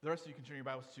The rest of you can turn your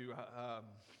Bibles to,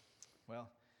 well,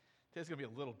 today's going to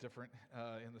be a little different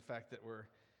in the fact that we're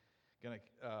going to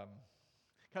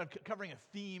kind of covering a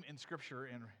theme in Scripture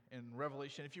in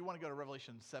Revelation. If you want to go to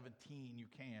Revelation 17, you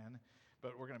can,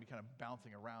 but we're going to be kind of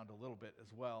bouncing around a little bit as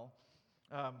well.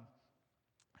 The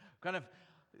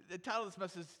title of this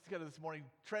message kind of this morning,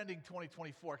 Trending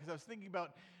 2024, because I was thinking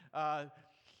about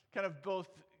kind of both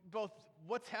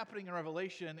what's happening in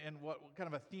Revelation and what kind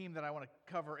of a theme that I want to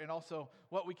cover, and also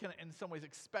what we can in some ways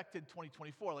expect in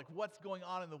 2024, like what's going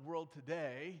on in the world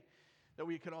today that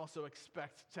we can also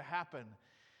expect to happen.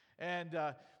 And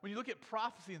when you look at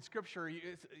prophecy in Scripture,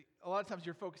 a lot of times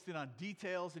you're focused in on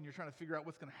details and you're trying to figure out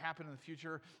what's going to happen in the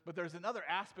future, but there's another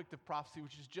aspect of prophecy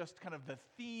which is just kind of the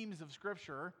themes of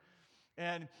Scripture.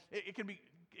 And it can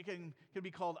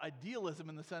be called idealism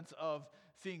in the sense of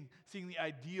seeing the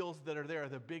ideals that are there,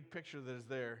 the big picture that is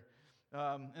there.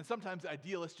 And sometimes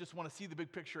idealists just want to see the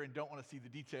big picture and don't want to see the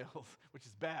details, which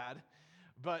is bad.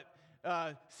 But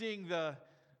seeing the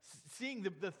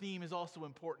theme is also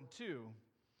important too.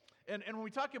 And when we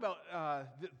talk about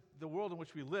the world in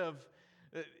which we live,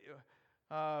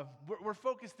 we're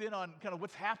focused in on kind of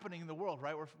what's happening in the world,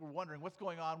 right? We're wondering what's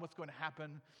going on, what's going to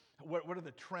happen, what are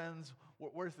the trends,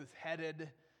 where's this headed?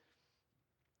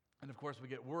 And of course, we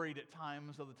get worried at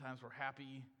times. Other times, we're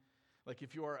happy. Like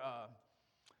if you're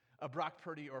a Brock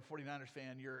Purdy or a 49ers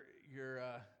fan,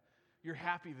 you're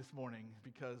happy this morning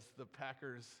because the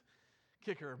Packers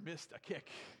kicker missed a kick,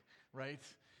 right?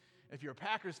 If you're a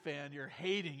Packers fan, you're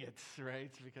hating it,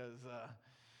 right? Because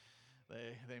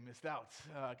they missed out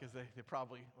because they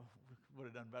probably would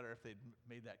have done better if they'd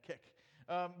made that kick.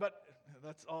 But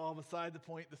that's all beside the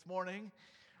point this morning.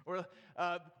 We're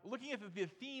looking at the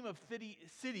theme of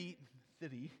city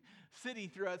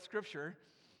throughout Scripture.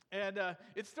 And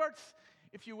it starts,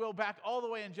 if you will, back all the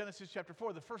way in Genesis chapter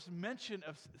 4. The first mention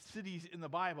of cities in the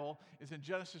Bible is in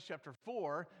Genesis chapter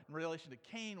 4 in relation to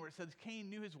Cain, where it says Cain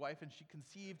knew his wife and she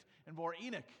conceived and bore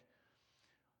Enoch.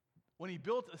 When he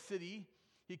built a city,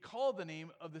 he called the name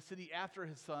of the city after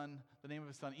the name of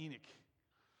his son Enoch.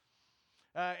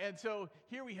 And so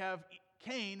here we have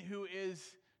Cain, who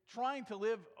is trying to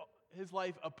live his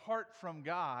life apart from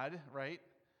God, right?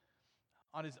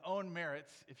 On his own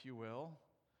merits, if you will.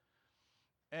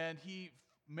 And he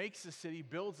makes a city,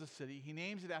 builds a city. He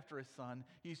names it after his son.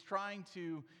 He's trying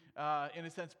to, in a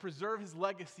sense, preserve his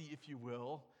legacy, if you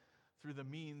will, through the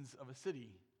means of a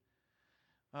city.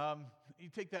 You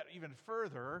take that even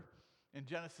further. In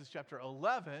Genesis chapter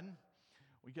 11,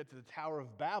 we get to the Tower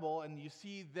of Babel, and you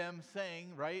see them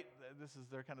saying, right, this is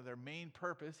their main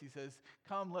purpose. He says,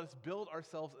 "Come, let us build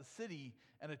ourselves a city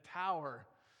and a tower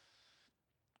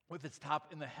with its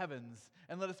top in the heavens,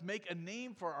 and let us make a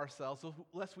name for ourselves,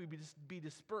 lest we be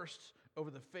dispersed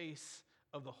over the face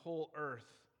of the whole earth."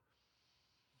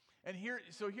 And here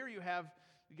you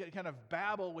get kind of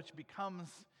Babel, which becomes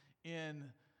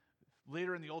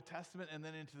later in the Old Testament and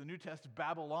then into the New Testament,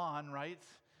 Babylon, right?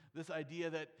 This idea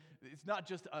that it's not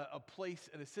just a place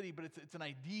and a city, but it's an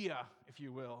idea, if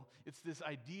you will. It's this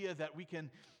idea that we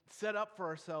can set up for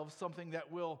ourselves something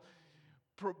that will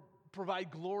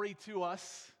provide glory to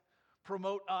us,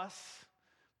 promote us,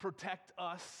 protect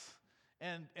us,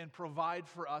 and provide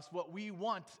for us what we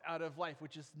want out of life,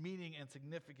 which is meaning and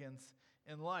significance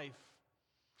in life.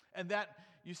 And that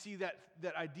you see that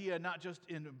idea not just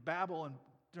in Babel and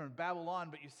during Babylon,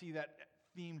 but you see that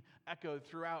theme echoed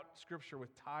throughout Scripture with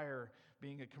Tyre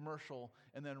being a commercial,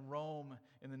 and then Rome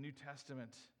in the New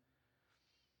Testament.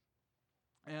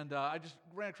 And I just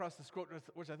ran across this quote,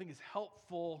 which I think is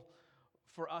helpful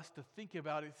for us to think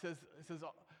about. It says,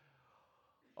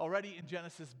 already in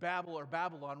Genesis, Babel or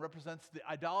Babylon represents the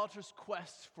idolatrous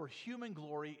quest for human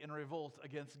glory and revolt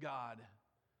against God.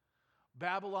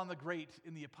 Babylon the Great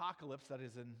in the Apocalypse, that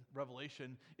is in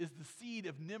Revelation, is the seed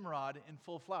of Nimrod in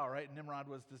full flower, right? Nimrod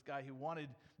was this guy who wanted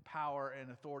power and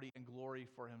authority and glory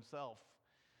for himself.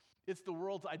 It's the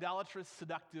world's idolatrous,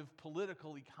 seductive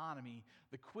political economy,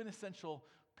 the quintessential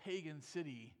pagan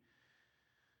city.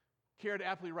 Caird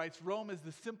aptly writes, Rome is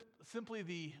simply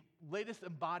the latest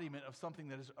embodiment of something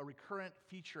that is a recurrent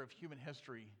feature of human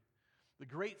history. The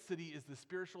great city is the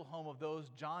spiritual home of those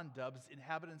John dubs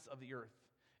inhabitants of the earth.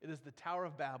 It is the Tower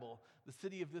of Babel, the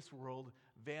city of this world,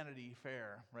 Vanity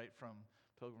Fair, right from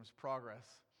Pilgrim's Progress.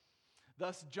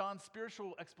 Thus, John's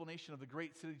spiritual explanation of the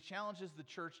great city challenges the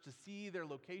church to see their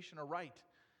location aright.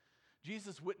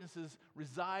 Jesus' witnesses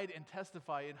reside and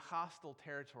testify in hostile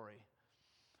territory.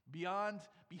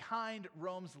 Behind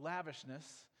Rome's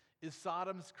lavishness is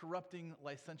Sodom's corrupting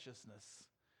licentiousness.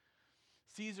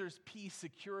 Caesar's peace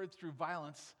secured through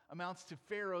violence amounts to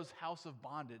Pharaoh's house of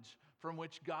bondage, from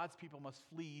which God's people must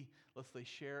flee lest they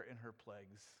share in her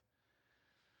plagues.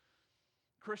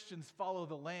 Christians follow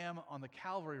the Lamb on the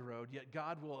Calvary road, yet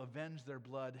God will avenge their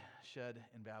blood shed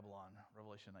in Babylon,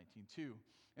 Revelation 19:2.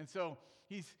 And so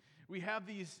we have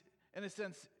these, in a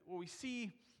sense, what we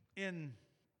see in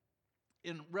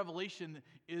Revelation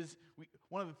is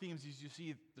one of the themes is you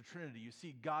see the Trinity. You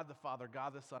see God the Father,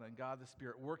 God the Son, and God the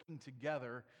Spirit working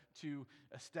together to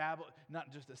establish,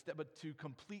 but to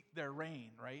complete their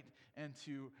reign, right? And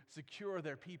to secure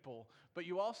their people. But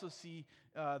you also see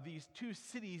these two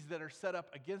cities that are set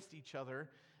up against each other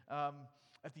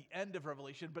at the end of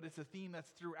Revelation, but it's a theme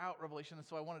that's throughout Revelation, and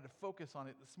so I wanted to focus on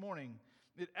it this morning.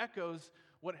 It echoes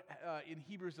what in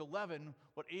Hebrews 11,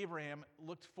 what Abraham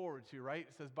looked forward to, right?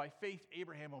 It says, by faith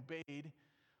Abraham obeyed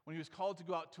when he was called to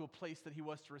go out to a place that he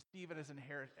was to receive it as an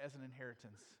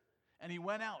inheritance. And he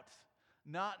went out,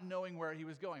 not knowing where he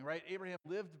was going, right? Abraham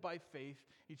lived by faith.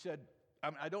 He said,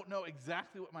 I don't know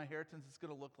exactly what my inheritance is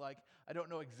going to look like. I don't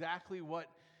know exactly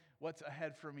what's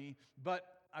ahead for me, but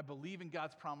I believe in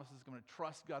God's promises. I'm going to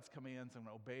trust God's commands. I'm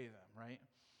going to obey them, right?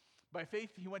 By faith,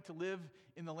 he went to live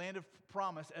in the land of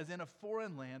promise as in a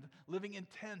foreign land, living in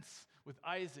tents with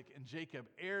Isaac and Jacob,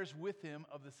 heirs with him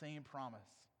of the same promise.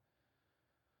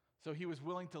 So he was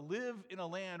willing to live in a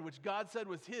land which God said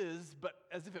was his, but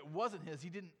as if it wasn't his. He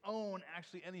didn't own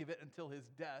actually any of it until his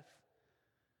death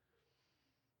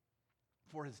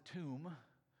for his tomb.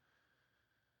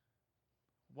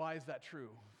 Why is that true?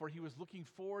 For he was looking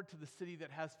forward to the city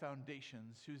that has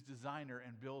foundations, whose designer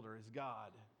and builder is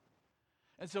God.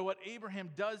 And so what Abraham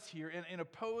does here, in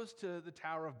opposed to the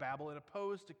Tower of Babel, in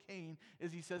opposed to Cain,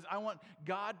 is he says, I want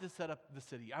God to set up the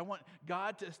city. I want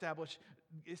God to establish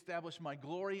my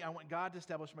glory. I want God to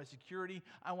establish my security.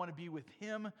 I want to be with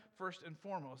him first and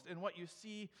foremost. And what you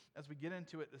see as we get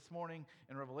into it this morning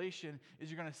in Revelation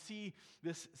is you're going to see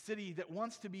this city that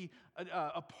wants to be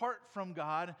apart from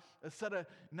God,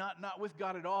 not with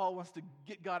God at all, wants to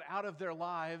get God out of their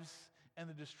lives, and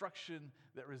the destruction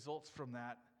that results from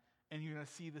that. And you're going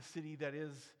to see the city that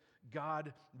is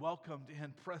God welcomed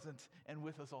and present and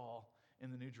with us all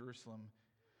in the New Jerusalem.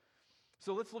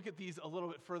 So let's look at these a little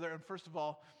bit further. And first of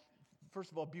all,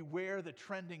 beware the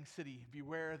trending city.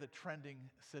 Beware the trending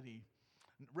city.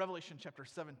 Revelation chapter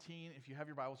 17. If you have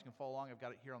your Bibles, you can follow along. I've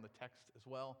got it here on the text as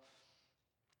well.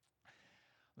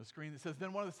 On the screen that says,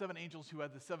 then one of the seven angels who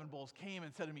had the seven bowls came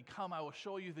and said to me, come, I will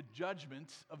show you the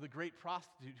judgment of the great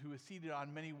prostitute who is seated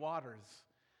on many waters,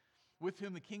 with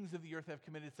whom the kings of the earth have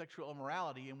committed sexual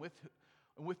immorality, and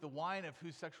with the wine of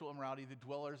whose sexual immorality the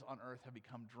dwellers on earth have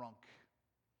become drunk.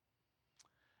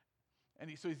 And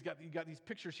so you got these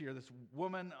pictures here. This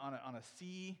woman on a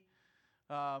sea.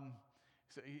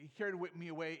 So he carried me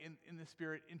away in the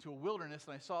spirit into a wilderness,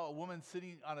 and I saw a woman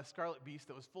sitting on a scarlet beast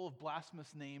that was full of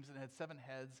blasphemous names and had 7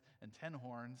 heads and 10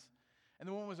 horns. And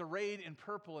the woman was arrayed in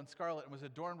purple and scarlet and was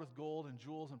adorned with gold and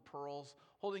jewels and pearls,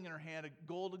 holding in her hand a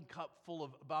golden cup full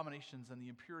of abominations and the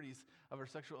impurities of her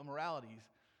sexual immoralities.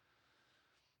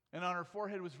 And on her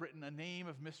forehead was written a name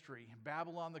of mystery,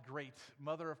 Babylon the Great,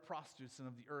 mother of prostitutes and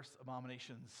of the earth's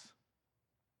abominations.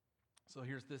 So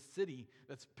here's this city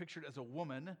that's pictured as a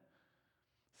woman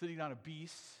sitting on a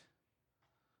beast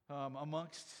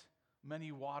amongst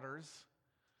many waters.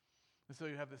 And so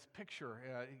you have this picture.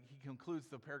 He concludes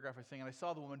the paragraph by saying, and I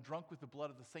saw the woman drunk with the blood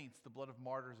of the saints, the blood of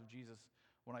martyrs of Jesus.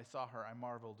 When I saw her, I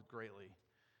marveled greatly.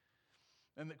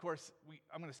 And of course,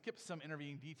 I'm going to skip some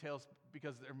intervening details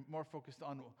because they're more focused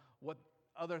on what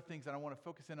other things, and I want to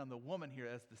focus in on the woman here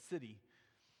as the city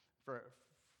for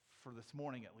this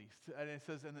morning at least. And it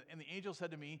says, and the angel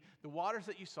said to me, the waters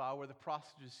that you saw where the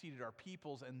prostitutes seated are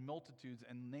peoples and multitudes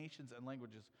and nations and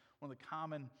languages. One of the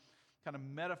common kind of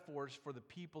metaphors for the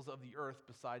peoples of the earth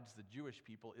besides the Jewish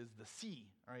people is the sea,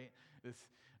 right? This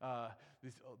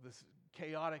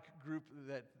chaotic group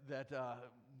that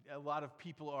a lot of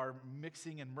people are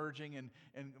mixing and merging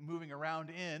and moving around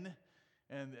in,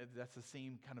 and that's the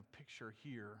same kind of picture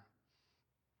here.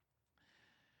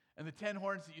 And the 10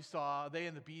 horns that you saw, they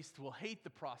and the beast will hate the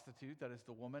prostitute, that is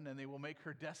the woman, and they will make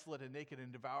her desolate and naked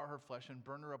and devour her flesh and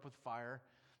burn her up with fire.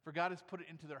 For God has put it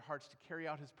into their hearts to carry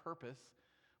out his purpose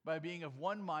by being of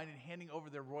one mind and handing over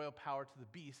their royal power to the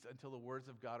beast until the words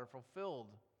of God are fulfilled.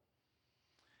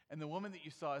 And the woman that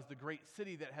you saw is the great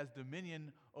city that has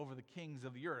dominion over the kings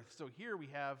of the earth. So here we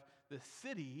have the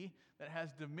city that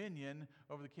has dominion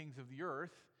over the kings of the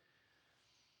earth.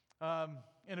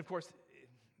 And of course,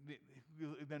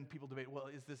 then people debate, well,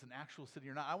 is this an actual city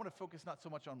or not? I want to focus not so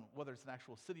much on whether it's an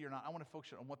actual city or not. I want to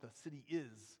focus on what the city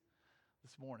is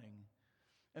this morning.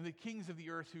 And the kings of the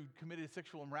earth who committed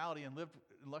sexual immorality and lived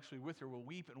in luxury with her will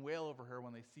weep and wail over her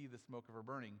when they see the smoke of her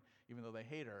burning, even though they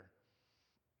hate her.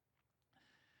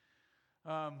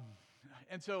 Um,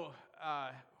 and so,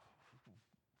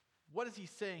 what is he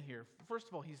saying here? First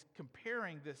of all, he's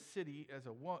comparing this city as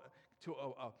to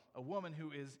a woman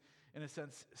who is, in a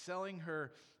sense, selling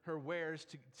her wares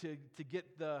to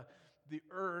get the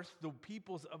earth, the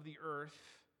peoples of the earth,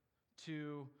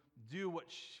 to do what,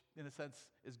 in a sense,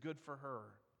 is good for her.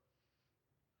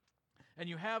 And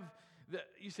you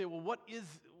say, well,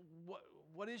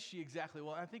 what is she exactly?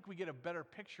 Well, I think we get a better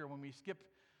picture when we skip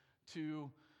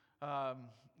to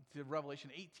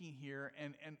Revelation 18 here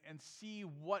and see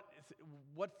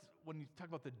what's when you talk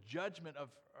about the judgment of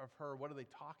her, what are they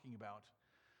talking about?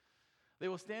 They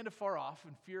will stand afar off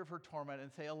in fear of her torment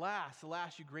and say, Alas,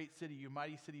 alas, you great city, you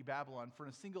mighty city Babylon, for in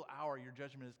a single hour your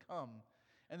judgment has come.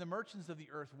 And the merchants of the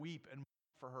earth weep and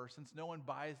mourn for her, since no one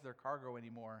buys their cargo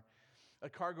anymore. A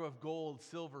cargo of gold,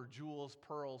 silver, jewels,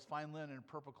 pearls, fine linen,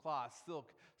 purple cloth,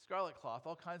 silk, scarlet cloth,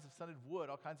 all kinds of scented wood,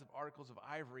 all kinds of articles of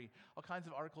ivory, all kinds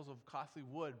of articles of costly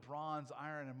wood, bronze,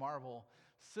 iron, and marble,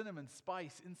 cinnamon,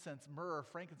 spice, incense, myrrh,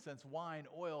 frankincense, wine,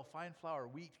 oil, fine flour,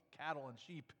 wheat, cattle, and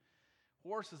sheep,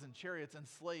 horses and chariots, and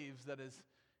slaves, that is,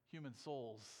 human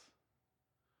souls.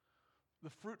 The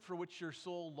fruit for which your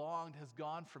soul longed has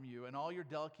gone from you, and all your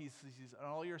delicacies and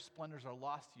all your splendors are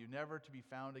lost to you, never to be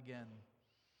found again.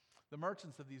 The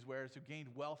merchants of these wares who gained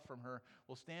wealth from her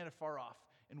will stand afar off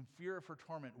in fear of her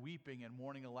torment, weeping and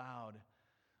mourning aloud.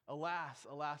 Alas,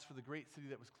 alas, for the great city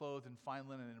that was clothed in fine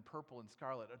linen and purple and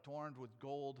scarlet, adorned with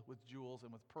gold, with jewels,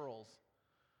 and with pearls.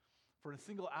 For in a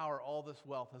single hour all this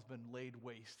wealth has been laid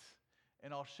waste,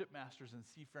 and all shipmasters and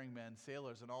seafaring men,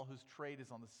 sailors, and all whose trade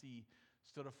is on the sea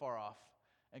stood afar off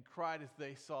and cried as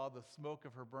they saw the smoke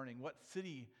of her burning, What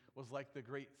city was like the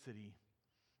great city?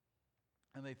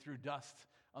 And they threw dust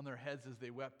on their heads as they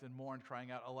wept and mourned,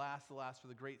 crying out, Alas, alas, for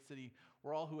the great city,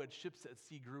 where all who had ships at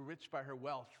sea grew rich by her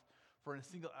wealth, for in a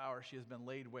single hour she has been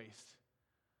laid waste.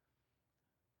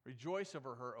 Rejoice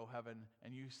over her, O heaven,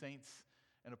 and you saints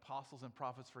and apostles and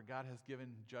prophets, for God has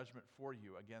given judgment for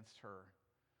you against her.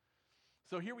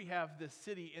 So here we have this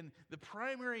city, and the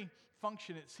primary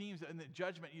function, it seems, in the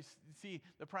judgment, you see,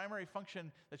 the primary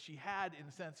function that she had, in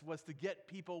a sense, was to get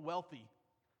people wealthy,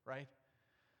 right?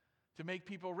 To make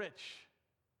people rich,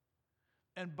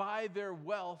 and by their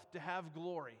wealth to have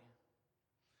glory.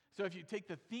 So if you take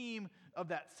the theme of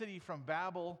that city from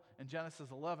Babel in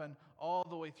Genesis 11 all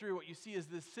the way through, what you see is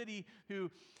this city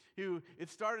who it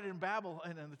started in Babel,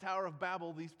 and in the Tower of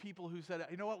Babel, these people who said,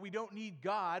 you know what, we don't need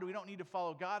God, we don't need to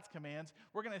follow God's commands,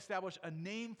 we're going to establish a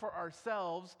name for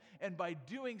ourselves, and by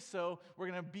doing so, we're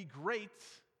going to be great.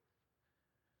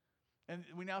 And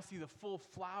we now see the full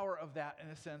flower of that,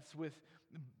 in a sense, with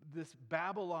this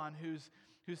Babylon who's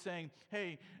saying,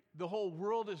 hey, the whole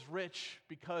world is rich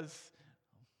because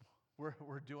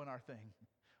we're doing our thing.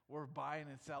 We're buying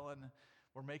and selling.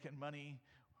 We're making money.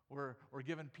 We're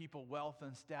giving people wealth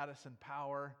and status and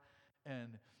power.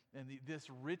 And this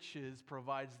riches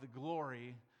provides the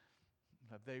glory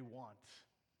that they want.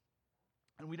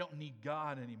 And we don't need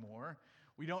God anymore.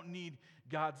 We don't need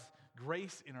God's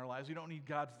grace in our lives. We don't need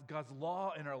God's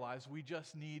law in our lives. We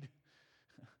just need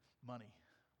money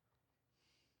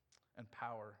and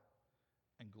power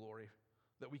and glory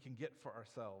that we can get for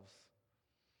ourselves.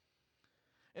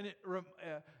 And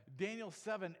Daniel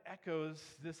 7 echoes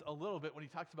this a little bit when he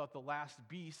talks about the last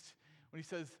beast, when he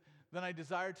says, Then I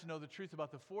desired to know the truth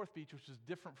about the fourth beast, which was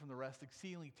different from the rest,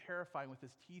 exceedingly terrifying, with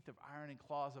his teeth of iron and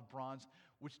claws of bronze,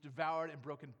 which devoured and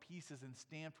broke in pieces and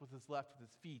stamped with his left with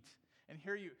his feet. And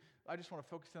here I just want to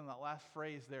focus in on that last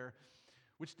phrase there,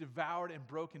 which devoured and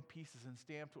broke in pieces and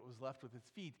stamped what was left with its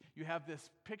feet. You have this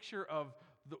picture of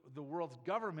the world's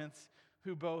governments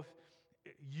who both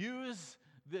use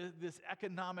this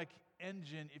economic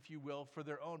engine, if you will, for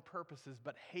their own purposes,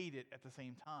 but hate it at the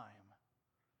same time.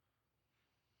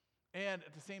 And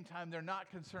at the same time, they're not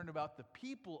concerned about the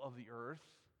people of the earth.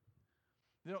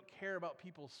 They don't care about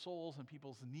people's souls and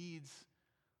people's needs.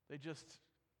 They just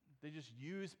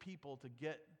use people to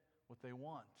get what they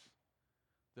want.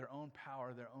 Their own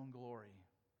power, their own glory.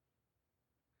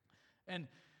 And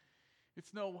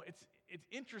it's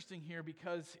interesting here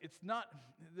because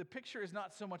the picture is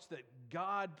not so much that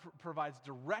God provides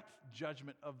direct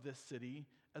judgment of this city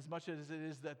as much as it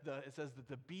is that it says that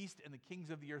the beast and the kings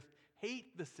of the earth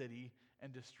hate the city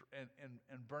and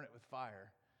burn it with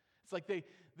fire. It's like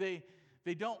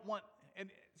they don't want, and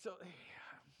so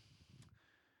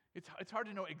it's hard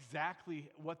to know exactly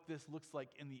what this looks like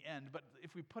in the end. But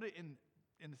if we put it in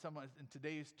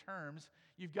today's terms,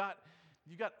 you've got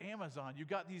Amazon, you've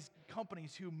got these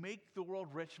companies who make the world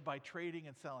rich by trading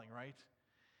and selling, right?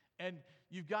 And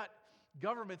you've got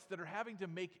governments that are having to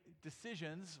make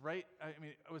decisions, right? I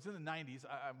mean, I was in the 90s.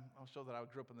 I'll show that I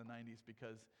grew up in the 90s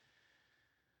because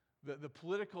the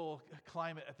political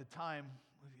climate at the time,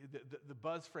 the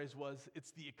buzz phrase was,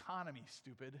 "It's the economy,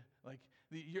 stupid."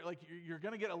 You're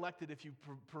going to get elected if you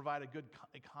provide a good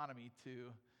economy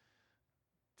to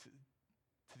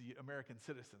the American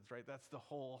citizens, right? That's the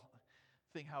whole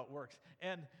thing, how it works.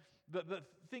 And the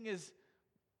thing is,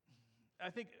 I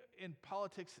think in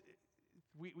politics,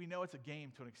 we know it's a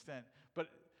game to an extent, but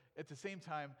at the same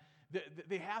time,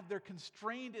 they're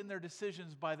constrained in their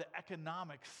decisions by the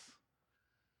economics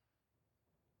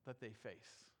that they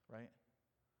face, right?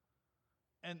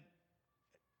 And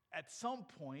at some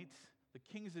point, the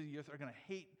kings of the earth are going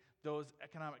to hate those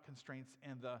economic constraints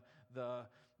and the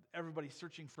everybody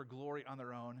searching for glory on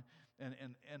their own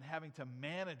and having to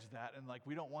manage that, and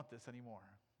we don't want this anymore.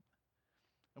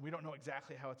 And we don't know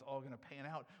exactly how it's all going to pan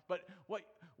out. But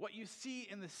what you see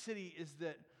in the city is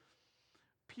that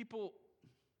people,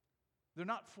 they're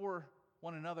not for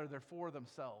one another, they're for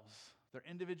themselves. They're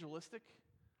individualistic.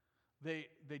 They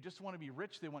just want to be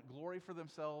rich, they want glory for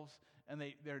themselves, and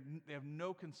they have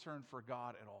no concern for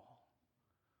God at all.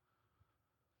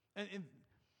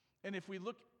 And if we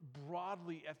look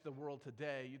broadly at the world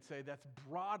today, you'd say that's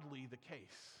broadly the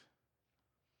case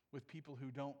with people who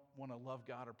don't want to love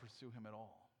God or pursue Him at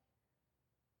all.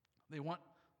 They want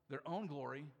their own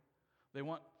glory, they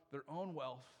want their own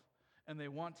wealth, and they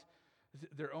want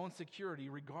their own security,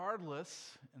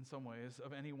 regardless, in some ways,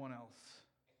 of anyone else.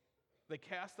 They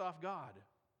cast off God.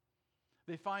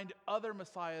 They find other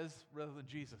messiahs rather than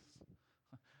Jesus.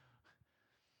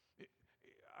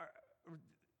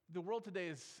 The world today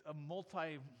is a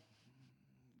multicultural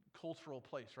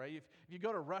place, right? If you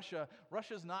go to Russia,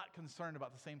 Russia's not concerned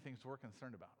about the same things we're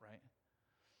concerned about, right?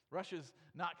 Russia's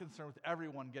not concerned with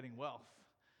everyone getting wealth.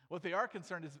 What they are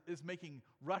concerned is making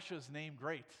Russia's name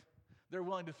great. They're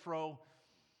willing to throw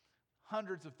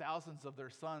hundreds of thousands of their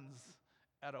sons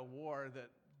at a war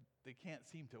that they can't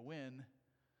seem to win,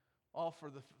 all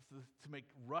to make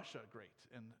Russia great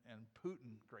and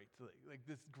Putin great. Like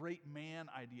this great man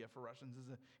idea for Russians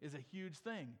is a huge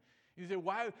thing. You say,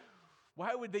 why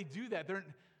would they do that?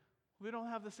 They don't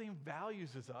have the same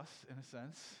values as us, in a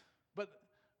sense,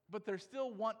 but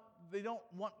they don't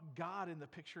want God in the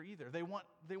picture either. They want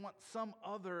some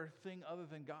other thing other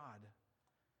than God.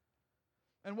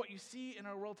 And what you see in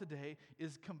our world today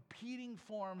is competing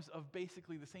forms of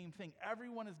basically the same thing.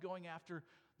 Everyone is going after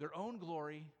their own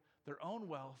glory, their own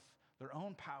wealth, their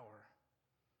own power.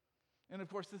 And of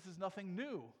course, this is nothing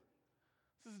new.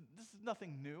 This is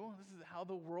nothing new. This is how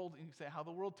the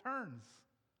world turns.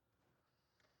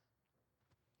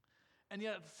 And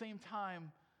yet at the same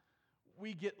time,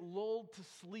 we get lulled to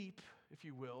sleep, if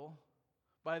you will,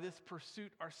 by this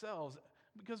pursuit ourselves,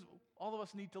 because all of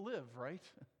us need to live, right?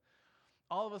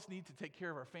 All of us need to take care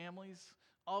of our families.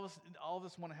 All of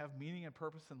us want to have meaning and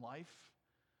purpose in life.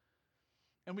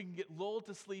 And we can get lulled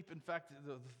to sleep. In fact,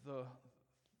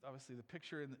 obviously the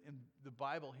picture in the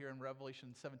Bible here in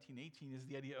Revelation 17:18 is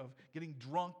the idea of getting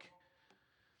drunk.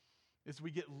 Is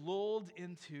we get lulled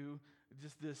into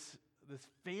just this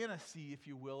fantasy, if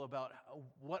you will, about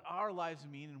what our lives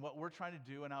mean and what we're trying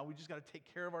to do and how we just got to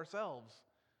take care of ourselves.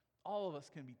 All of us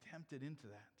can be tempted into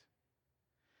that.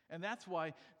 And that's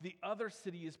why the other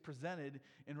city is presented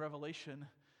in Revelation,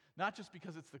 not just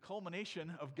because it's the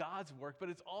culmination of God's work, but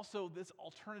it's also this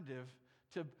alternative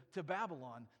to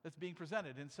Babylon that's being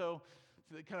presented. And so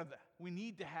we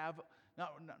need to have,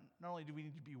 not only do we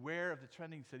need to be aware of the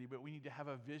trending city, but we need to have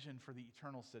a vision for the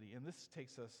eternal city. And this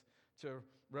takes us to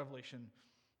Revelation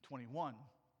 21.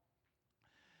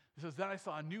 It says, "Then I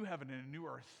saw a new heaven and a new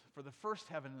earth, for the first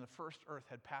heaven and the first earth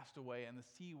had passed away, and the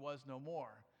sea was no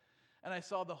more. And I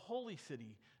saw the holy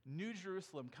city, New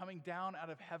Jerusalem, coming down out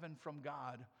of heaven from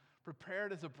God,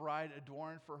 prepared as a bride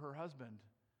adorned for her husband.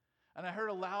 And I heard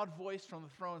a loud voice from the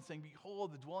throne saying,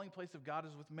 'Behold, the dwelling place of God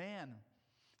is with man.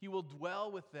 He will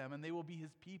dwell with them, and they will be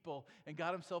his people, and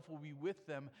God himself will be with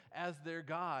them as their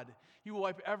God. He will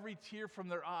wipe every tear from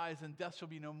their eyes, and death shall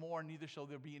be no more, neither shall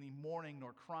there be any mourning,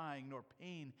 nor crying, nor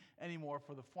pain anymore,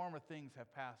 for the former things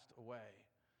have passed away.'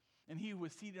 And he who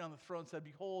was seated on the throne said,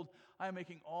 'Behold, I am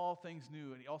making all things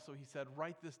new.' And he said,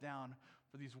 'Write this down,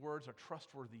 for these words are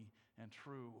trustworthy and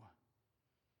true.'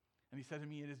 And he said to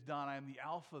me, 'It is done. I am the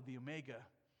Alpha, the Omega,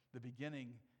 the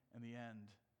beginning and the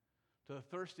end. To the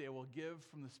thirsty I will give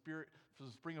from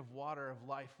the spring of water of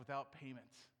life without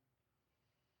payment.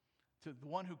 To the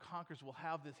one who conquers will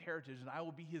have this heritage, and I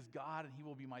will be his God, and he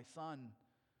will be my son.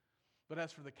 But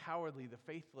as for the cowardly, the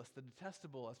faithless, the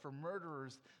detestable, as for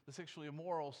murderers, the sexually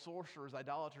immoral, sorcerers,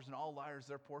 idolaters, and all liars,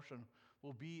 their portion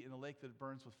will be in the lake that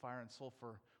burns with fire and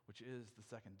sulfur, which is the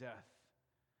second death.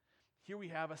 Here we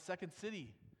have a second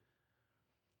city.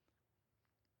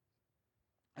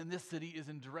 And this city is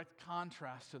in direct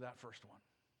contrast to that first one,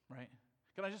 right?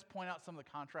 Can I just point out some of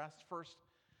the contrasts first?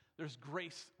 There's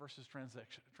grace versus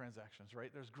transactions, right?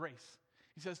 There's grace.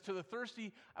 He says, to the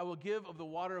thirsty, I will give of the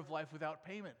water of life without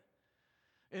payment.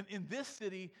 In this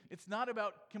city, it's not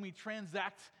about can we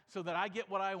transact so that I get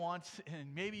what I want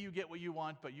and maybe you get what you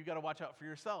want, but you got to watch out for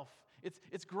yourself.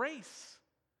 It's grace.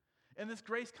 And this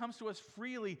grace comes to us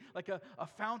freely, like a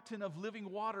fountain of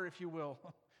living water, if you will,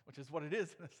 which is what it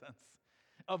is in a sense,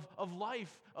 of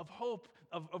life, of hope,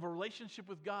 of a relationship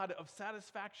with God, of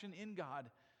satisfaction in God.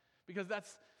 Because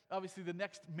that's obviously the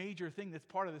next major thing that's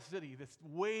part of the city that's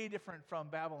way different from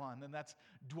Babylon, and that's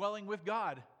dwelling with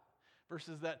God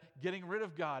versus that getting rid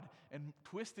of God and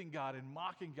twisting God and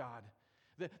mocking God.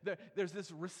 There's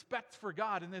this respect for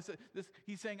God, and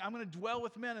he's saying, I'm going to dwell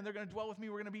with men, and they're going to dwell with me.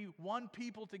 We're going to be one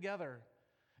people together.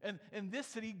 And in this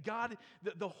city, God,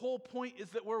 the whole point is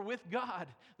that we're with God,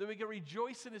 that we can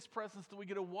rejoice in His presence, that we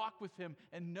get to walk with Him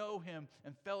and know Him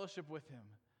and fellowship with Him.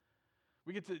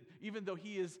 We get to, even though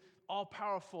He is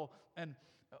all-powerful and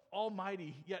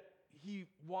almighty, yet He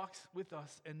walks with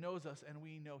us and knows us, and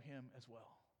we know Him as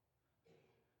well.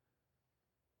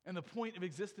 And the point of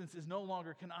existence is no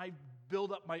longer can I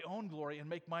build up my own glory and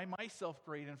make myself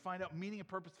great and find out meaning and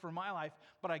purpose for my life,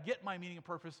 but I get my meaning and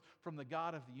purpose from the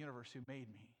God of the universe who made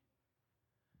me.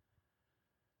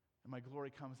 And my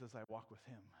glory comes as I walk with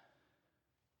Him.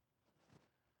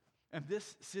 And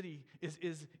this city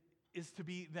is to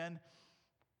be then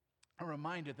a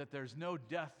reminder that there's no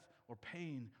death or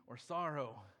pain or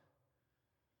sorrow.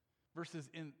 Versus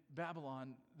in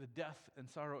Babylon, the death and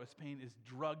sorrow as pain is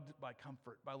drugged by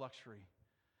comfort, by luxury.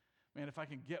 Man, if I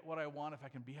can get what I want, if I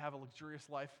can have a luxurious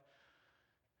life,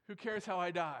 who cares how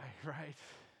I die, right?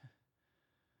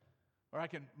 Or I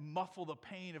can muffle the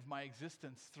pain of my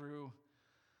existence through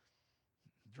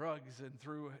drugs and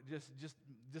through just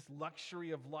this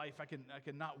luxury of life. I can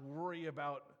not worry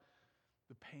about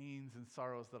the pains and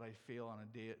sorrows that I feel on a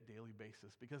daily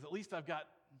basis because at least I've got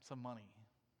some money.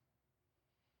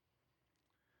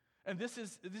 And this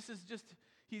is just,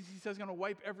 he says, going to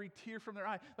wipe every tear from their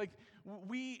eye. Like,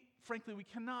 frankly, we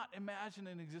cannot imagine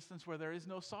an existence where there is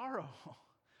no sorrow.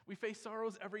 We face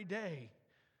sorrows every day.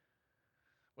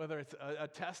 Whether it's a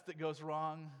test that goes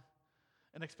wrong,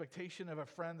 an expectation of a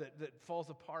friend that falls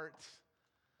apart.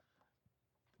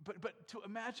 But to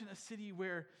imagine a city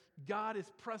where God is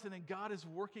present and God is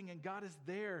working and God is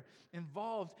there,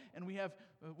 involved, and we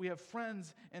have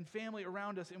friends and family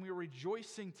around us, and we are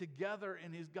rejoicing together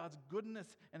in God's goodness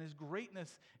and His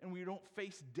greatness, and we don't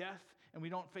face death, and we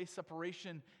don't face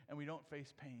separation, and we don't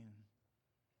face pain.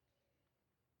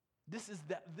 This is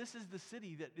the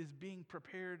city that is being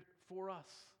prepared for us.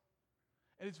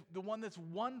 And it's the one that's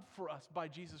won for us by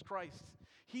Jesus Christ.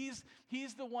 He's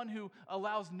the one who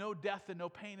allows no death and no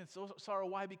pain and sorrow.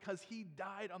 Why? Because He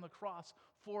died on the cross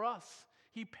for us.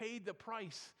 He paid the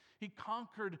price. He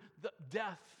conquered the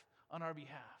death on our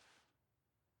behalf.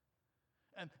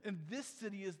 And this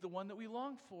city is the one that we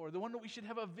long for, the one that we should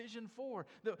have a vision for.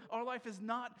 Our life does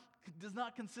not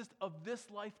consist of this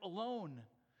life alone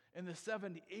in the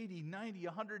 70, 80, 90,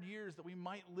 100 years that we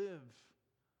might live.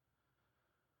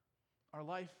 Our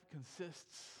life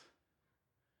consists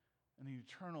in an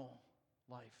eternal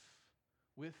life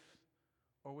with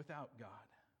or without God.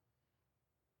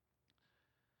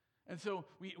 And so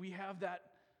we have that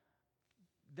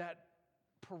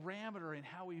parameter in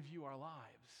how we view our lives.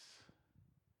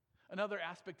 Another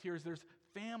aspect here is there's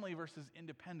family versus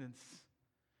independence.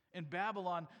 In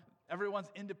Babylon, everyone's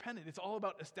independent. It's all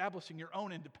about establishing your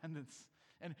own independence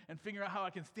and figuring out how I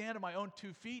can stand on my own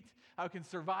 2 feet, how I can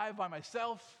survive by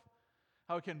myself,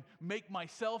 how I can make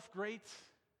myself great.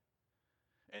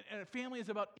 And a family is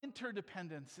about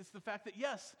interdependence. It's the fact that,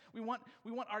 yes, we want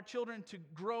our children to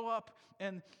grow up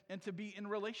and to be in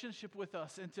relationship with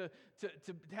us and to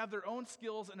have their own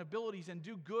skills and abilities and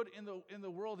do good in the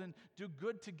world and do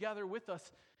good together with us.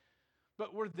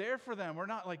 But we're there for them. We're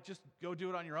not like, just go do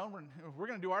it on your own. We're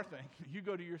going to do our thing. You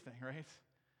go do your thing, right?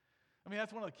 I mean,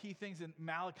 that's one of the key things in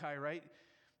Malachi, right?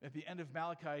 At the end of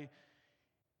Malachi,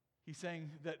 he's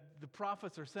saying that the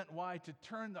prophets are sent, why? To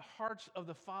turn the hearts of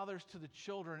the fathers to the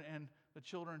children and the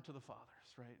children to the fathers,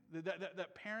 right?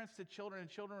 That parents to children and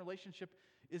children relationship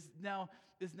is now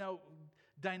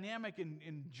dynamic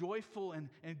and joyful and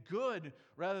good,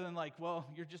 rather than like, well,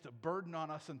 you're just a burden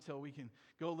on us until we can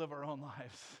go live our own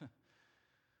lives.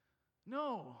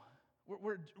 No,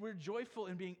 we're joyful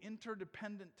in being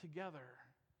interdependent together,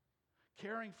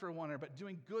 caring for one another, but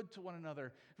doing good to one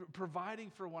another, providing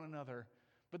for one another,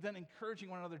 but then encouraging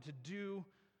one another to do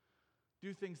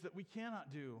things that we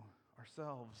cannot do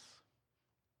ourselves.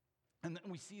 And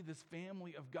then we see this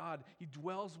family of God. He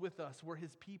dwells with us. We're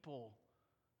his people,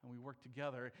 and we work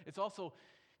together. It's also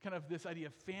kind of this idea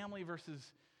of family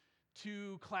versus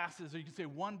two classes, or you can say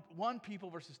one people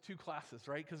versus two classes,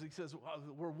 right? Because he says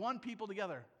we're one people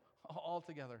together, all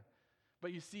together.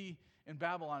 But you see in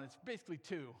Babylon, it's basically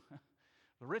two,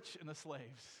 the rich and the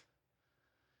slaves.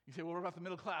 You say, well, what about the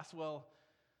middle class? Well,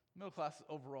 middle class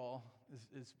overall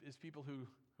is people who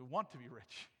want to be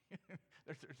rich.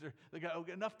 They got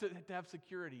enough to have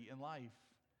security in life.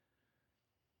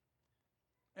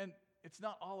 And it's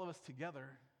not all of us together.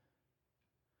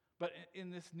 But in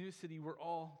this new city, we're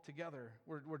all together.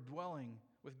 We're dwelling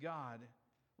with God.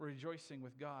 We're rejoicing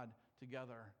with God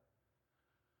together.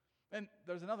 And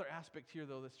there's another aspect here,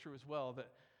 though, that's true as well, that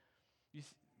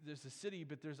there's a city,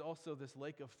 but there's also this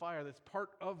lake of fire that's part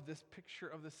of this picture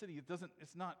of the city.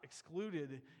 It's not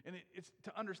excluded. And it's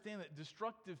to understand that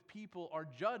destructive people are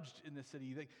judged in the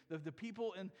city. The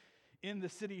people in the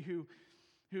city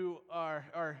who are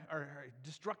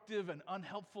destructive and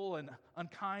unhelpful and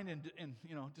unkind and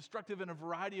destructive in a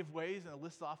variety of ways, and it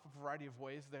lists off a variety of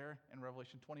ways there in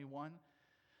Revelation 21.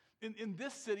 In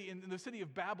this city, in the city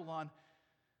of Babylon,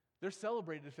 they're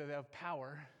celebrated if they have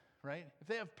power, right? If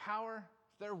they have power,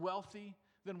 if they're wealthy,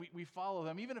 then we follow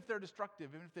them, even if they're destructive,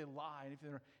 even if they lie,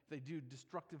 and if they do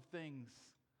destructive things.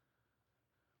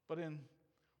 But in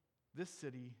this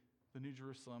city, the New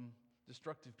Jerusalem,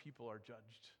 destructive people are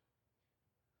judged.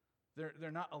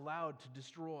 They're not allowed to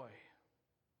destroy.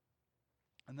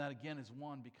 And that, again, is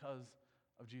one because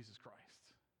of Jesus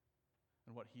Christ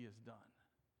and what he has done.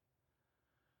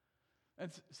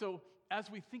 And so, as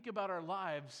we think about our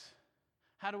lives,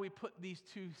 how do we put these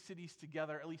two cities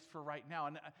together, at least for right now?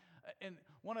 And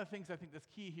one of the things I think that's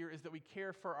key here is that we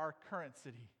care for our current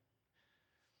city.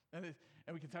 And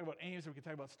we can talk about Ames, or we can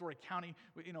talk about Story County.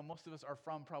 Most of us are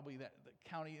from probably that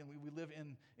county, and we live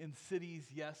in cities,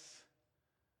 yes.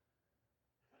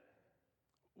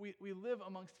 We live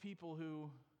amongst people who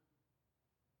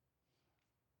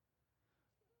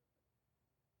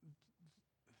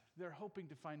they're hoping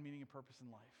to find meaning and purpose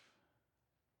in life.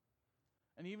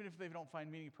 And even if they don't find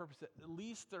meaning and purpose, at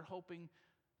least they're hoping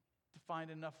to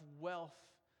find enough wealth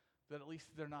that at least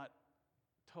they're not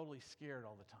totally scared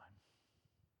all the time.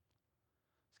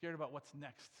 Scared about what's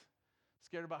next.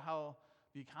 Scared about how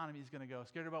the economy is going to go.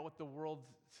 Scared about what the world's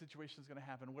situation is going to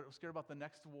happen. Scared about the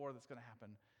next war that's going to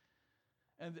happen.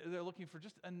 And they're looking for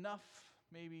just enough,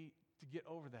 maybe, to get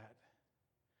over that.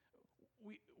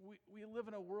 We live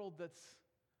in a world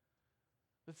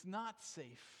that's not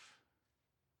safe,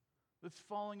 that's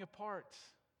falling apart.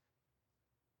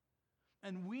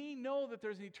 And we know that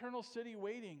there's an eternal city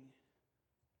waiting.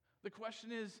 The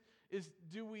question is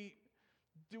do we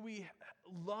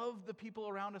love the people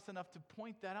around us enough to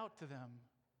point that out to them?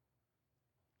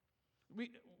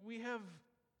 We have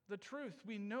the truth.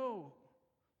 We know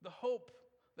the hope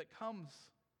that comes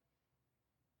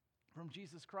from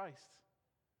Jesus Christ.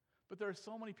 But there are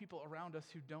so many people around us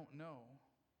who don't know.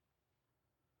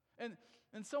 And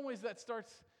in some ways that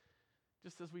starts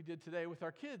just as we did today with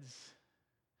our kids.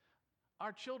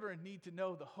 Our children need to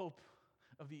know the hope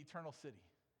of the eternal city.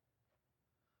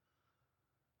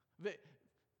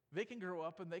 They can grow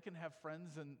up and they can have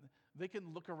friends and they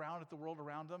can look around at the world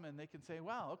around them and they can say,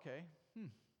 wow, okay, man,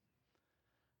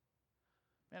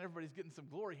 everybody's getting some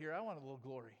glory here. I want a little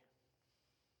glory.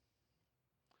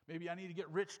 Maybe I need to get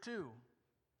rich too.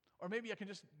 Or maybe I can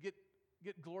just get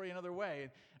glory another way.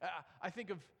 I think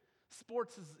of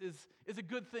sports is a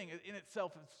good thing in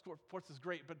itself. Sports is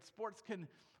great, but sports can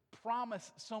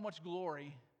promise so much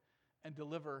glory and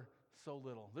deliver so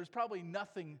little. There's probably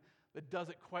nothing that does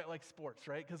it quite like sports,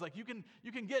 right? Because you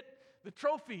can get the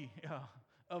trophy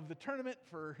of the tournament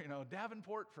for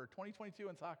Davenport for 2022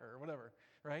 in soccer or whatever,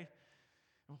 right?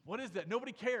 What is that?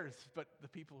 Nobody cares but the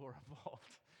people who are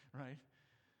involved, right?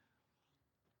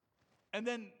 And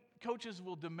then coaches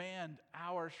will demand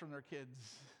hours from their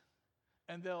kids,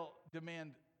 and they'll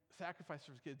demand sacrifice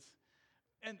from kids.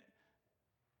 And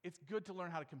it's good to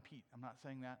learn how to compete. I'm not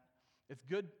saying that. It's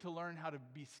good to learn how to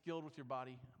be skilled with your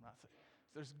body. I'm not saying.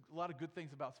 There's a lot of good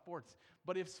things about sports.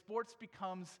 But if sports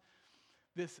becomes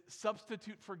this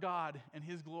substitute for God and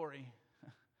his glory,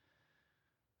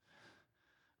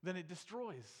 then it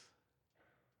destroys.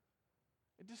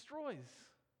 It destroys.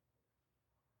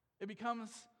 It becomes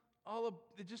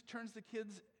it just turns the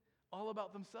kids all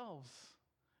about themselves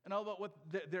and all about what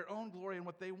their own glory and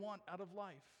what they want out of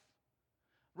life.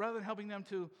 rather than helping them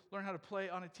to learn how to play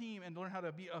on a team and learn how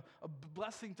to be a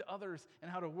blessing to others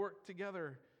and how to work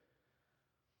together.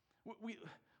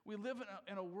 We live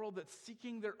in a world that's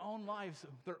seeking their own lives,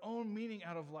 their own meaning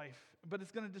out of life, but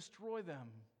it's going to destroy them.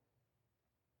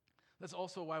 That's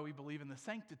also why we believe in the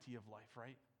sanctity of life,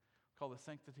 right? Call the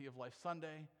Sanctity of Life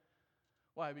Sunday.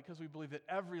 Why? Because we believe that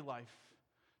every life,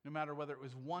 no matter whether it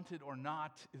was wanted or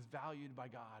not, is valued by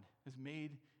God, is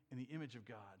made in the image of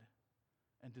God,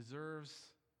 and deserves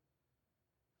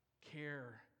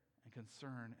care and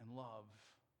concern and love.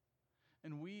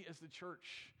 And we as the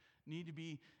church need to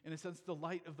be, in a sense, the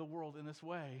light of the world in this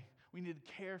way. We need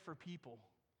to care for people.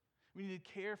 We need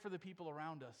to care for the people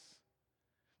around us.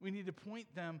 We need to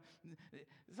point them.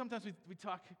 Sometimes we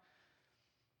talk,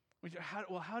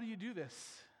 how do you do this?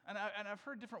 And I've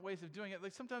heard different ways of doing it.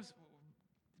 Like sometimes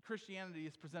Christianity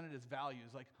is presented as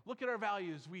values. Like, look at our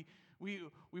values. We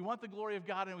want the glory of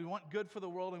God and we want good for the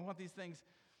world and we want these things.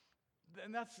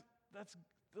 And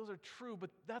those are true, but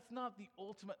that's not the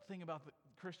ultimate thing about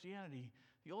Christianity.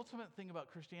 The ultimate thing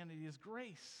about Christianity is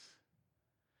grace.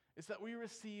 It's that we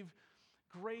receive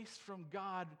grace from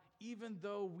God even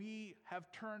though we have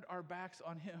turned our backs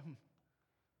on Him.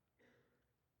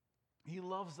 He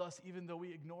loves us even though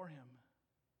we ignore Him.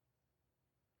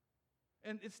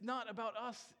 And it's not about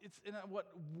us, it's in what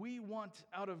we want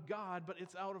out of God, but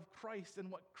it's out of Christ and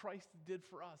what Christ did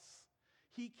for us.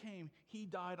 He came, He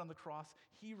died on the cross,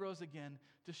 He rose again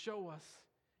to show us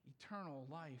eternal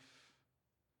life.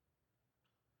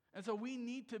 And so we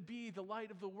need to be the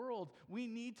light of the world. We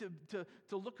need to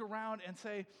look around and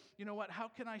say, you know what, how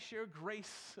can I share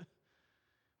grace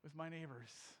with my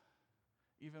neighbors?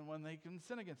 Even when they can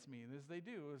sin against me, as they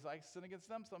do, as I sin against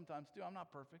them sometimes too. I'm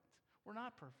not perfect. We're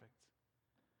not perfect.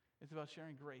 It's about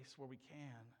sharing grace where we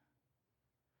can.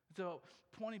 It's about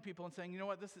pointing people and saying, you know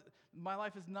what, my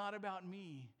life is not about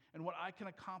me and what I can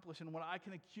accomplish and what I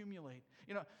can accumulate.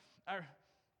 You know, there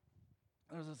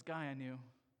was this guy I knew,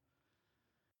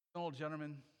 an old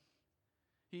gentleman.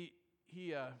 He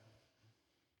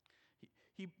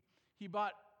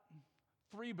bought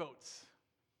 3 boats,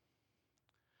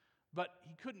 but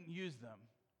he couldn't use them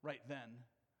right then.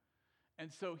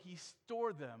 And so he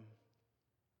stored them.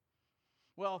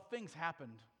 Well, things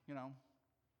happened, you know.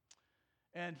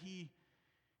 And he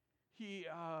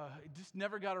just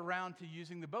never got around to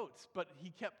using the boats, but he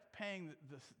kept paying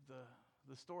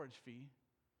the storage fee.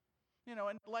 You know,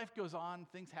 and life goes on,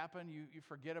 things happen, you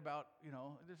forget about, you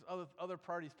know, there's other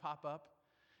parties pop up.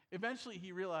 Eventually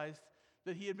he realized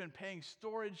that he had been paying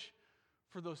storage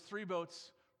for those 3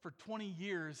 boats for 20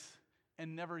 years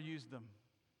and never used them.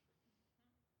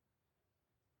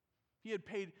 He had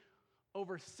paid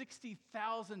over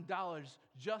 $60,000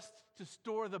 just to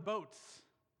store the boats.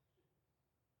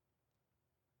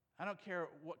 I don't care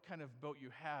what kind of boat you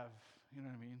have, you know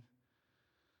what I mean?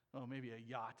 Oh, maybe a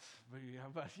yacht, but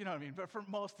you know what I mean? But for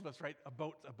most of us, right, a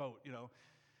boat's a boat, you know.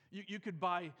 You could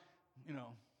buy, you know,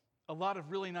 a lot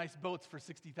of really nice boats for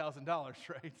 $60,000,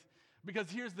 right? Because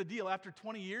here's the deal, after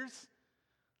 20 years,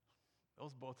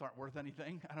 those boats aren't worth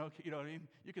anything. You know what I mean?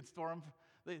 You could store them.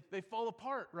 They fall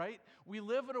apart, right? We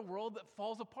live in a world that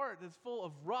falls apart, that's full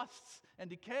of rusts and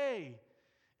decay.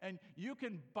 And you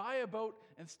can buy a boat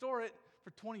and store it for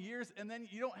 20 years, and then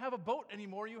you don't have a boat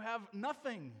anymore. You have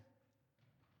nothing.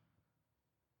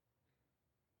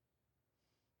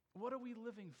 What are we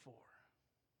living for?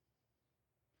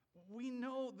 We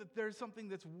know that there's something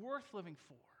that's worth living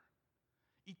for.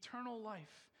 Eternal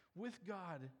life with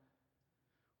God,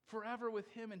 forever with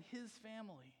Him and His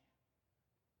family.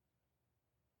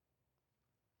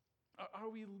 Are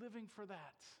we living for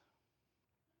that?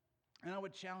 And I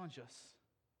would challenge us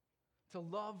to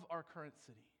love our current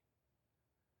city.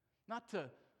 Not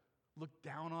to look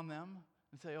down on them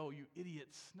and say, oh, you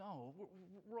idiots. No,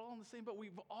 we're all in the same boat.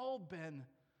 We've all been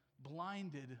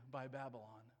blinded by Babylon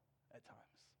at times.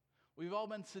 We've all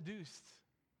been seduced.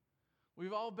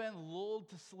 We've all been lulled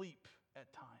to sleep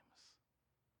at times.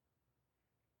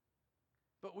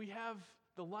 But we have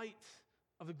the light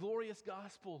of the glorious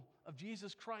gospel of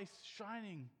Jesus Christ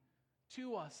shining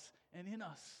to us and in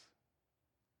us.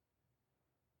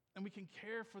 And we can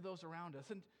care for those around us.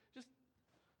 And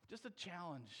just a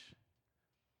challenge.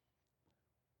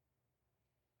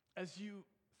 As you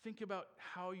think about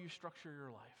how you structure your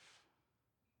life,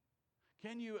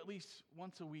 can you at least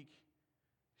once a week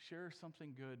share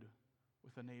something good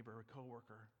with a neighbor, a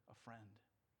coworker, a friend?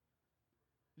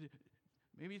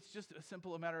 Maybe it's just a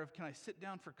simple matter of, can I sit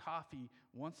down for coffee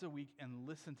once a week and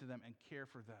listen to them and care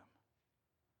for them?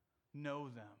 Know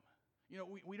them. You know,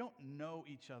 we don't know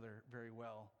each other very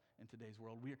well in today's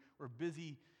world. We're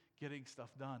busy getting stuff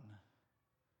done.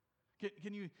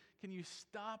 Can you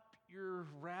stop your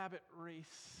rabbit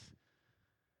race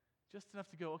just enough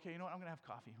to go, okay, you know what, I'm going to have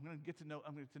coffee. I'm going to get to know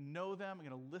them. I'm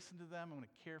going to listen to them. I'm going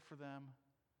to care for them.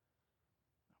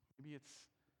 Maybe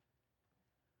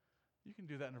you can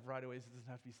do that in a variety of ways. It doesn't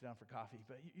have to be sit down for coffee.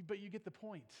 But you get the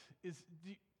point.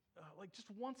 Like just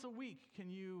once a week,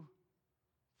 can you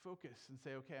focus and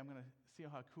say, okay, I'm going to see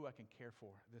who I can care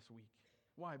for this week.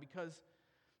 Why? Because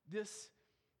this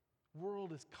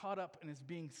world is caught up and is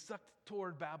being sucked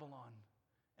toward Babylon.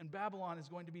 And Babylon is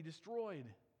going to be destroyed.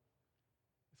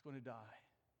 It's going to die.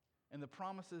 And the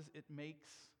promises it makes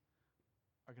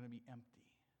are going to be empty.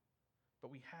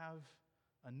 But we have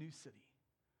a new city,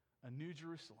 a new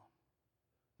Jerusalem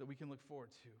that we can look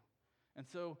forward to. And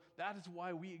so that is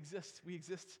why we exist. We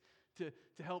exist to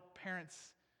help parents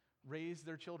raise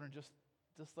their children just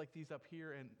like these up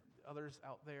here and others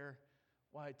out there.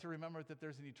 Why? To remember that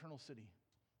there's an eternal city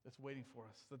that's waiting for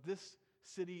us. That this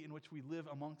city in which we live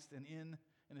amongst and in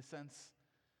a sense,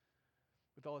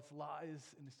 with all its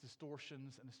lies and its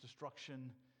distortions and its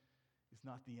destruction, is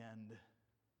not the end.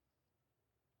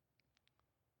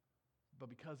 But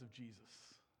because of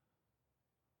Jesus,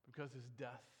 because of his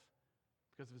death,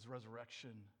 because of his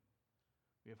resurrection,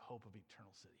 we have hope of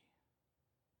eternal city.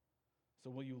 So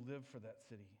will you live for that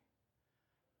city?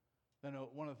 Then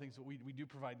one of the things that we do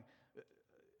provide,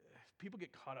 people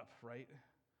get caught up, right?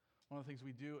 One of the things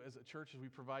we do as a church is we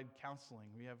provide counseling.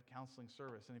 We have a counseling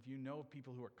service. And if you know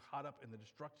people who are caught up in the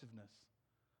destructiveness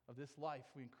of this life,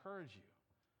 we encourage you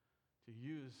to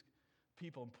use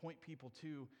people and point people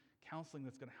to counseling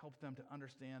that's going to help them to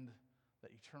understand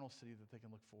that eternal city that they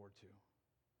can look forward to.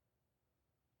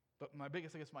 But my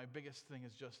biggest thing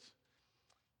is just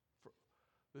for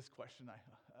this question.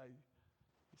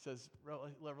 It says,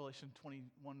 Revelation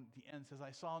 21 at the end says,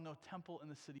 I saw no temple in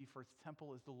the city, for its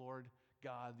temple is the Lord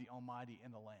God, the Almighty,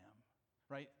 and the Lamb.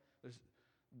 Right?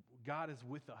 God is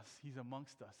with us. He's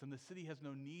amongst us. And the city has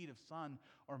no need of sun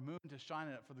or moon to shine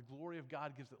in it, for the glory of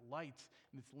God gives it light,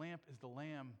 and its lamp is the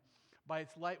Lamb. By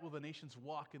its light will the nations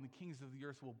walk, and the kings of the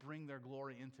earth will bring their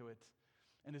glory into it.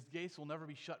 And his gates will never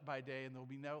be shut by day, and there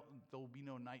will be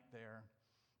no night there.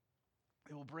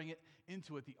 It will bring it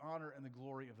into it, the honor and the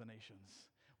glory of the nations.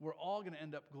 We're all going to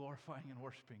end up glorifying and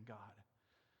worshiping God.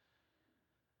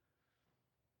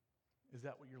 Is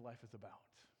that what your life is about?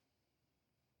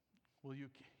 Will you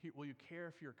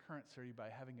care for your current city by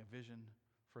having a vision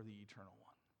for the eternal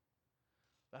one?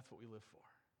 That's what we live for.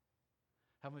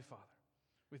 Heavenly Father,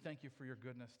 we thank you for your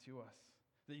goodness to us,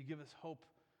 that you give us hope,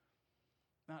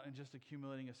 not in just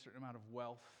accumulating a certain amount of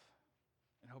wealth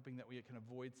and hoping that we can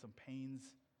avoid some pains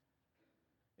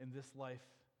in this life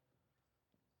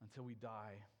until we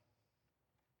die,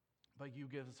 but you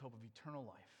give us hope of eternal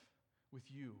life with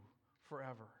you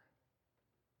forever.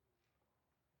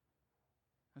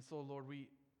 And so, Lord, we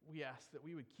ask that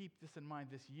we would keep this in mind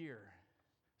this year.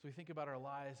 So we think about our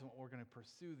lives and what we're going to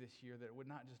pursue this year, that it would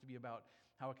not just be about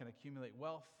how I can accumulate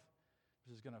wealth,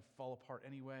 which is going to fall apart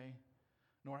anyway,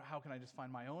 nor how can I just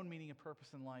find my own meaning and purpose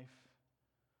in life,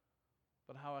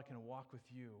 but how I can walk with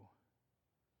you,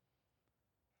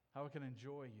 how I can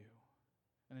enjoy you,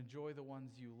 and enjoy the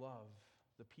ones you love,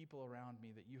 the people around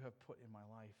me that you have put in my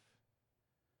life.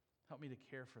 Help me to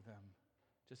care for them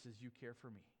just as you care for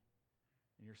me.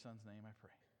 In your Son's name I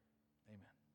pray. Amen.